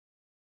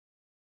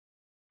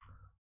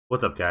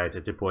What's up, guys?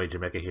 It's your boy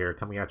Jamaica here,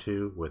 coming at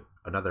you with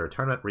another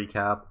tournament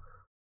recap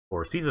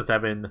for Season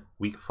 7,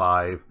 Week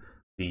 5.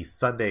 The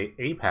Sunday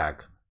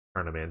APAC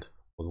tournament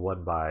was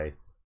won by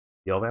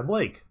Van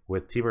Blake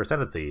with Team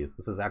Ascendancy.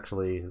 This is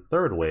actually his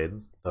third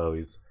win, so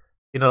he's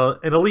an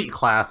elite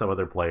class of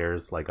other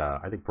players. Like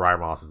I think Briar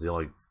Moss is the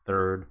only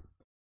third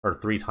or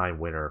three-time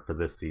winner for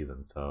this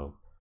season. So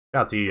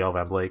shout out to you,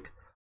 Van Blake.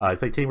 He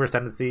played Team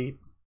Ascendancy.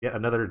 Yet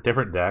another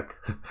different deck.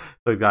 So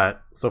he's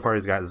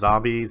got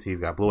zombies, he's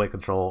got blue-white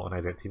control, and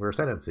he's got Team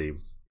Ascendancy.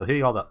 So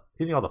hitting all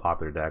the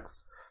popular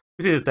decks.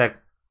 We've seen this deck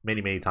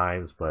many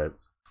times, but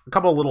a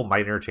couple of little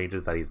minor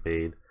changes that he's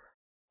made.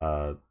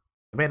 The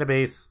mana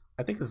base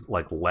I think is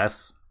like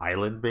less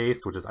island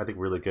based, which is I think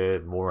really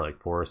good, more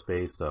like forest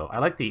based. So I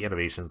like the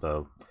innovations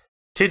of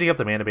changing up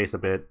the mana base a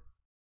bit.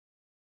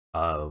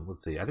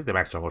 Let's see. I think the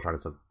max jungle shrine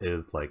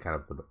is like kind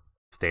of the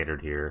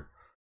standard here.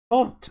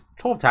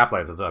 12 tap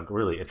lands is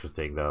really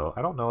interesting, though.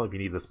 I don't know if you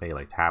need this many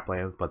like tap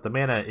lands, but the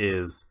mana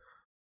is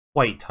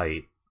quite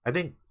tight. I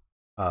think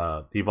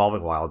the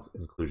Evolving Wilds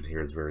inclusion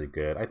here is very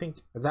good. I think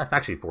that's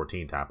actually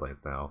 14 tap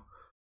lands now.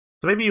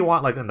 So maybe you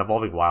want like an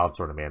Evolving Wild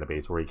sort of mana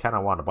base where you kind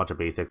of want a bunch of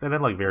basics and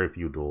then like very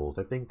few duels.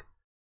 I think,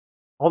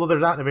 although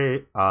there's not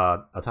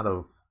a ton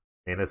of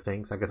mana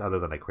sinks, I guess, other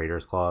than like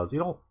Crater's Claws, you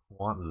don't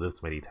want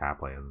this many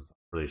tap lands.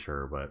 I'm pretty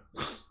sure, but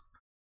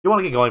you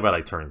want to get going by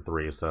like turn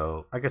 3,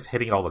 so I guess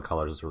hitting all the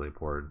colors is really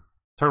important.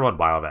 Turn 1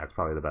 Biovac's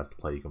probably the best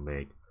play you can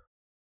make.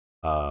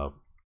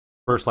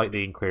 First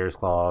Lightning, Crater's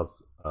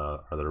Claws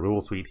are the removal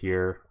suite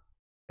here,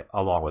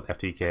 along with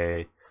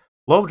FTK.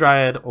 Loam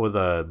Dryad was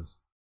an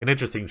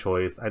interesting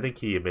choice. I think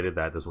he admitted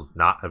that this was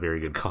not a very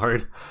good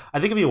card.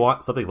 I think if you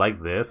want something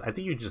like this, I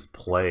think you just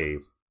play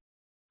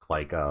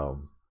like I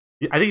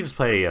think you just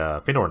play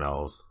Finhorn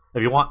Elves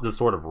if you want this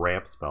sort of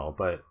ramp spell,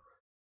 but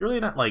you're really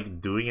not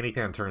like doing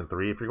anything on turn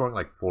 3. If you're going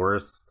like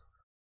forest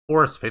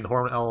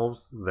Finhorn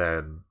Elves,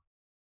 then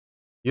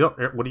you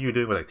don't. What are you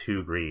doing with like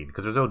 2 green?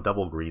 Because there's no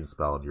double green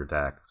spell in your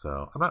deck.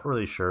 So I'm not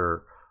really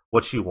sure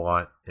what you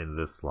want in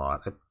this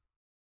slot. I'm not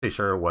really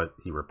sure what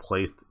he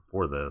replaced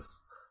for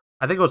this.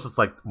 I think it was just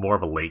like more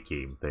of a late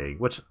game thing,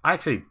 which I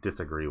actually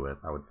disagree with.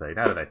 I would say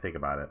now that I think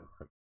about it,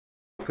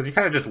 because you're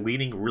kind of just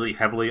leaning really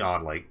heavily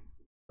on like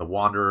the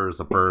Wanderers,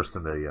 the Burst,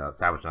 and the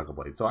Savage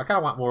Knuckleblade. So I kind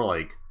of want more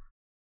like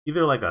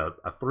either like a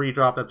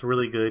 3-drop that's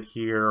really good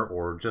here,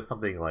 or just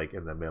something like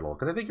in the middle.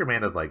 Because I think your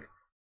mana is like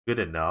good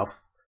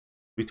enough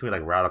between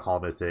like Radical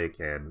Mystic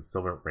and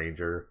Silver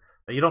Ranger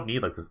that you don't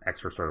need like this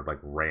extra sort of like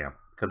ramp.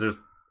 Because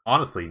there's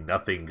honestly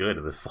nothing good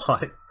in this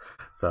slot.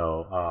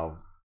 So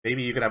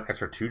maybe you could have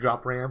extra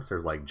 2-drop ramps.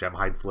 There's like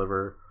Gemhide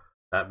Sliver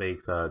that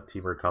makes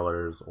Teamer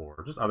colors,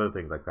 or just other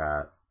things like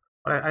that.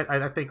 But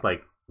I think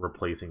like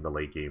replacing the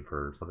late game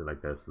for something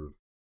like this is,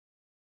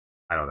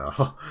 I don't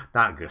know,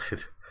 not good.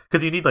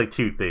 Because you need like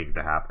 2 things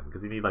to happen.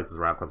 Because you need like this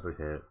Round Clips to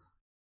hit,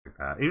 like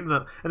that. And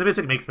the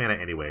Mystic makes mana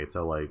anyway,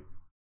 so like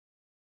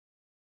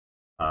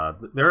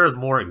there is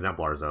more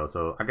exemplars though.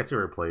 So I guess you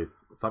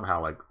replace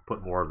somehow like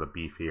put more of the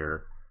beef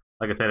here.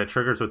 Like I said, it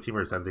triggers with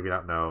Teamer Sense if you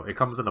don't know. It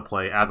comes into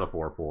play as a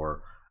 4/4,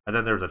 and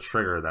then there's a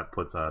trigger that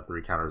puts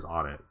 3 counters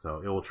on it,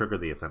 so it will trigger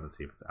the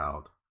Ascendancy if it's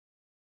out.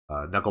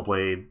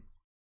 Knuckleblade,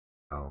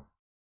 oh,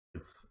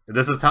 this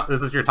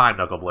is your time,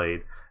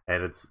 Knuckleblade,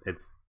 and it's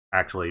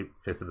actually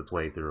fisted its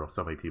way through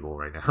so many people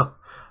right now.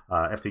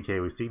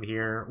 FTK we've seen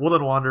here.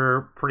 Woodland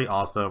Wanderer, pretty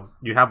awesome.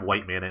 You have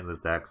white mana in this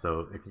deck,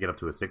 so it can get up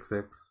to a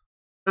 6/6.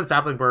 Then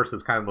Sapling Burst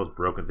is kind of the most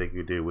broken thing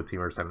you do with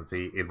Team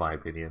Ascendancy, in my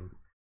opinion.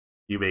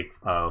 You make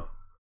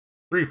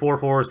 3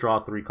 4/4s, draw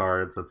 3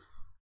 cards.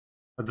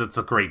 It's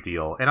a great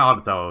deal, and on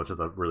its own, it's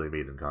just a really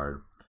amazing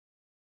card.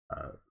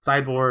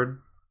 Sideboard,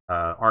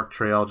 Arc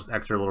Trail, just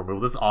extra little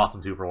removal. This is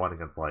awesome 2-for-1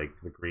 against like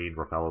the green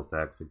Rofellos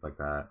decks, things like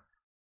that.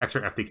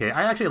 Extra FTK.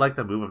 I actually like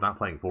the move of not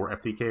playing 4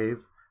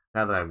 FTKs.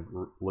 Now that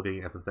I'm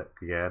looking at this deck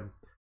again,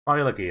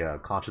 probably like a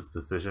conscious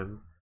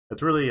decision.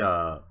 It's really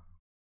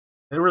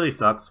it really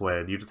sucks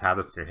when you just have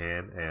this in your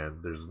hand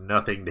and there's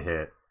nothing to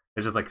hit.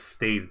 It just like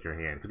stays in your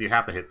hand because you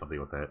have to hit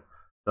something with it.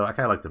 So I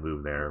kind of like the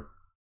move there.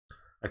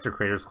 Extra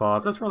Crater's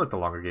Claws. That's for like the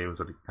longer games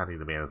when you kind of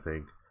need the mana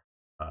sink.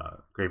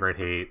 Graveyard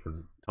Hate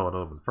and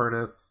Totem and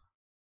Furnace.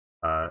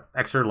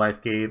 Extra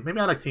life gain. Maybe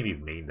I'd like to see these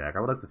main deck.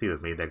 I would like to see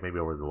this main deck maybe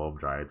over the Loam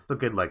Dryad. It's a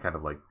good like kind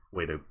of like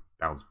way to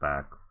bounce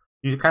back.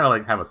 You kind of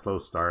like have a slow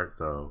start,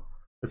 so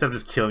instead of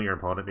just killing your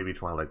opponent, maybe you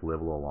just want to like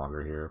live a little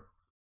longer here.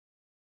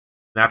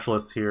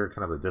 Naturalist here,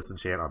 kind of a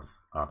disenchant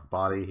on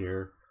body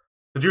here.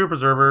 The Druid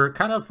Preserver,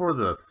 kind of for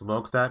the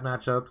smokestack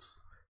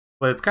matchups,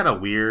 but it's kind of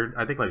weird.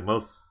 I think like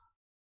most,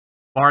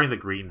 barring the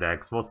green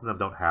decks, most of them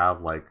don't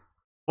have like,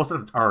 most of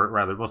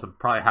them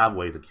probably have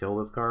ways to kill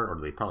this card,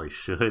 or they probably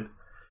should.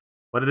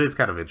 But it is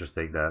kind of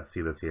interesting to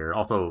see this here.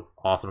 Also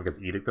awesome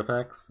against Edict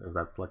effects, if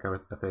that's like a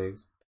thing.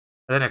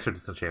 And then extra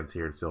disenchants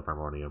here in Steel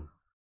Primordium.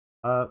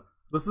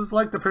 This is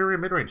like the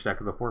premium mid-range deck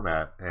of the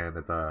format, and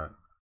it's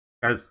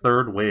guy's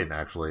 3rd win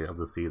actually of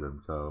the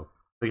season. So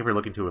I think if you're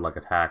looking to like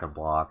attack and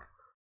block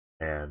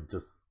and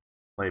just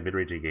play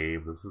mid-rangey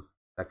games, this is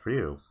deck for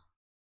you.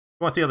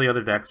 want to see all the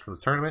other decks from this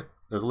tournament,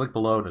 there's a link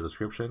below in the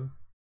description.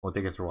 Well,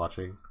 thank you guys for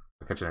watching.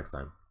 I'll catch you next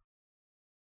time.